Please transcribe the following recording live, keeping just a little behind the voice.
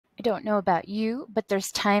I don't know about you, but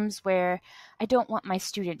there's times where I don't want my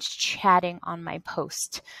students chatting on my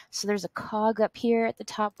post. So there's a cog up here at the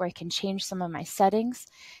top where I can change some of my settings.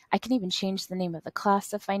 I can even change the name of the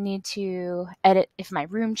class if I need to. Edit if my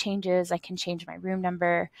room changes, I can change my room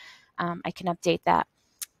number. I can update that.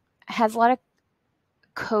 It has a lot of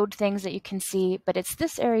code things that you can see, but it's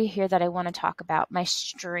this area here that I want to talk about, my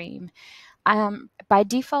stream. By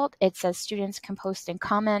default, it says students can post and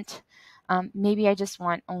comment. Maybe I just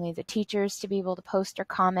want only the teachers to be able to post or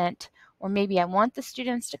comment, or maybe I want the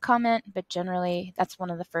students to comment, but generally that's one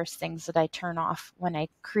of the first things that I turn off when I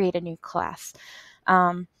create a new class.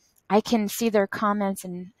 I can see their comments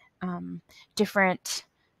and different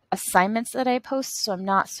assignments that I post, so I'm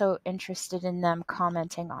not so interested in them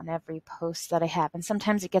commenting on every post that I have, and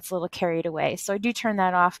sometimes it gets a little carried away, so I do turn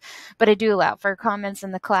that off, but I do allow for comments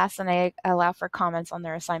in the class, and I allow for comments on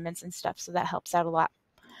their assignments and stuff, so that helps out a lot.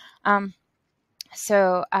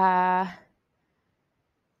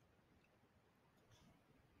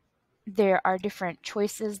 There are different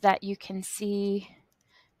choices that you can see.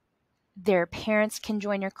 Their parents can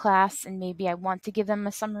join your class, and maybe I want to give them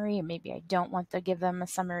a summary, and maybe I don't want to give them a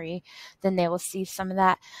summary. Then they will see some of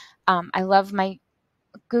that. I love my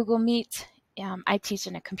Google Meet. I teach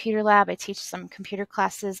in a computer lab. I teach some computer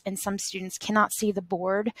classes, and some students cannot see the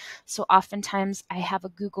board. So oftentimes I have a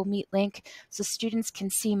Google Meet link so students can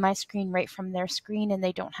see my screen right from their screen, and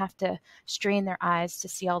they don't have to strain their eyes to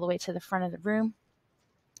see all the way to the front of the room.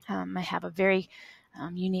 I have a very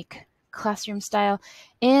unique classroom style,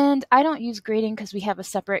 and I don't use grading because we have a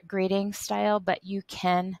separate grading style, but you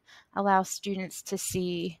can allow students to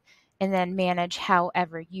see and then manage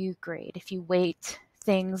however you grade. If you weight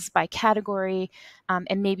things by category,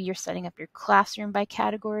 and maybe you're setting up your classroom by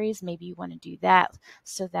categories, maybe you want to do that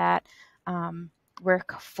so that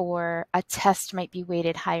work for a test might be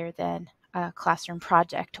weighted higher than a classroom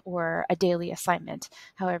project or a daily assignment,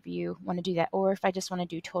 however you want to do that. Or if I just want to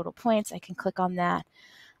do total points, I can click on that,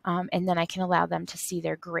 and then I can allow them to see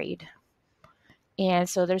their grade. And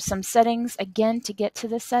so there's some settings. Again, to get to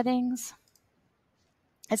the settings,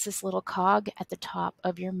 it's this little cog at the top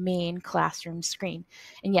of your main classroom screen.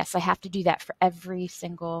 And yes, I have to do that for every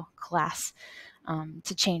single class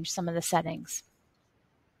to change some of the settings.